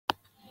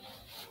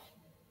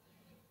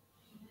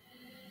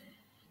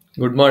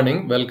Good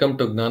morning. Welcome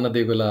to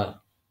Gnanadigula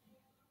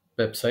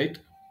website.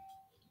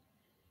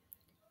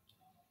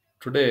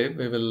 Today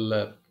we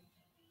will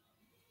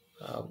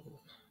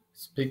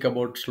speak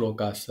about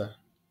shlokas.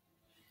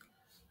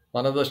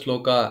 One of the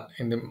shloka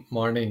in the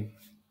morning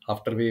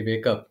after we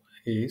wake up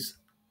is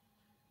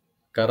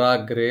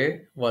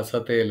Karagre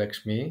vasathe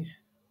Lakshmi,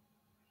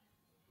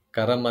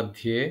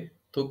 Karamadhye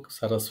tuk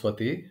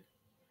Saraswati,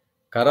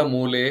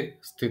 Karamule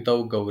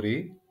stitau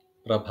Gauri,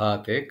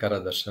 Prabhate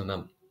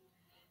Karadarshanam.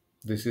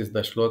 This is the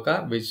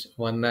shloka which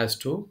one has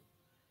to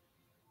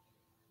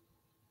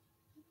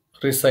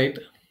recite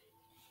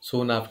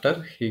soon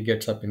after he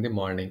gets up in the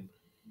morning.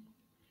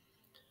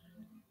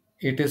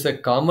 It is a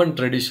common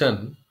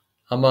tradition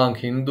among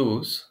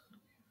Hindus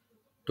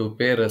to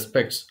pay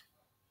respects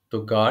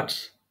to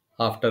gods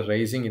after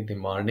rising in the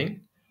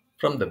morning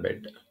from the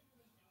bed.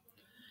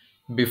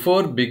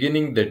 Before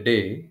beginning the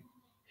day,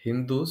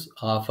 Hindus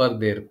offer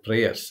their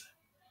prayers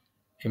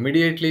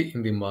immediately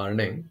in the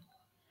morning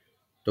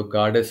to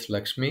Goddess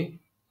Lakshmi,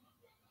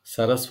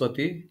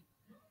 Saraswati,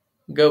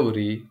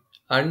 Gauri,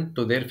 and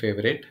to their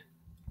favorite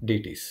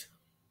deities.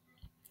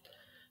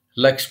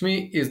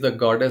 Lakshmi is the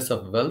goddess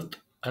of wealth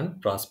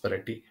and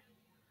prosperity.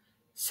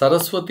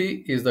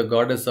 Saraswati is the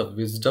goddess of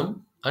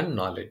wisdom and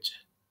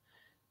knowledge.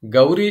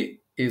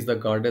 Gauri is the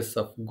goddess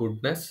of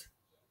goodness,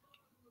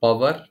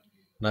 power,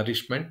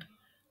 nourishment,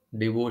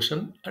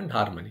 devotion, and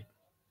harmony.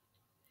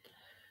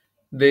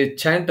 They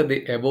chant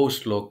the above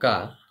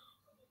shloka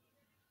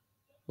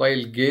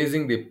while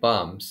gazing the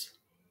palms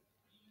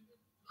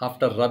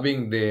after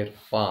rubbing their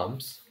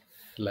palms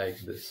like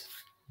this.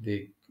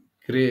 They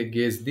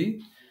gaze the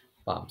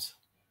palms,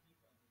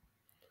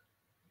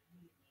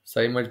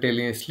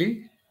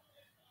 simultaneously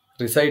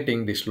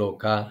reciting the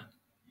shloka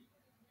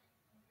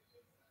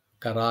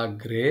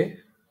Karagre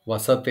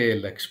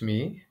vasate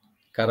Lakshmi,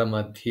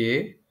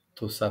 Karamadhye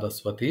tu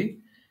Saraswati,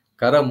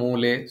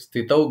 Karamule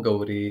stitau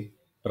Gauri,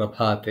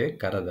 Prabhate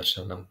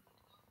Karadarshanam.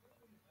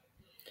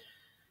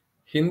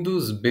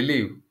 Hindus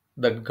believe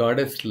that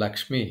Goddess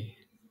Lakshmi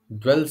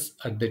dwells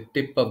at the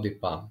tip of the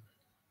palm,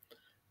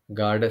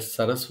 Goddess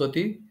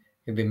Saraswati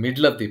in the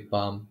middle of the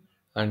palm,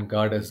 and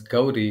Goddess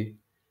Gauri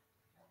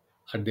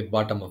at the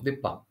bottom of the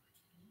palm.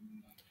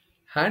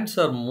 Hands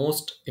are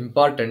most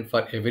important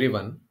for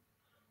everyone,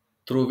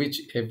 through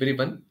which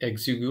everyone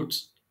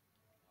executes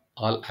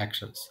all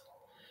actions.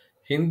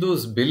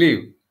 Hindus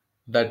believe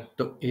that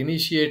to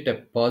initiate a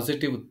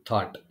positive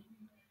thought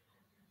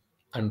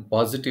and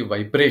positive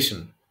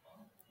vibration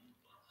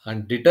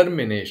and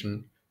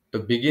determination to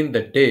begin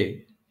the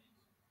day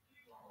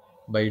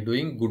by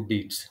doing good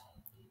deeds.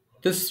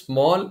 This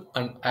small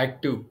and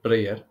active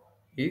prayer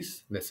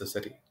is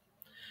necessary.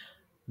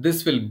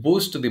 This will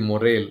boost the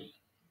morale.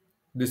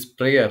 This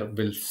prayer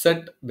will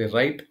set the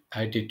right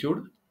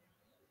attitude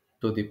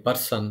to the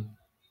person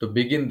to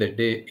begin the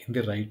day in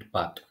the right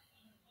path.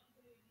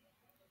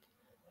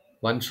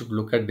 One should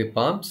look at the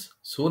palms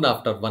soon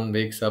after one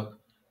wakes up,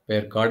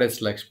 where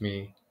Goddess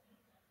Lakshmi,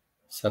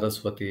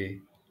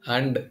 Saraswati,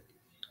 and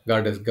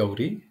Goddess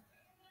Gauri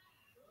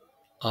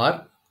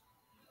are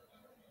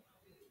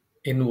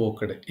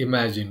invoked,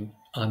 imagined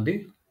on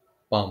the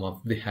palm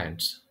of the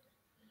hands.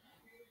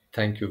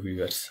 Thank you,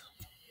 viewers.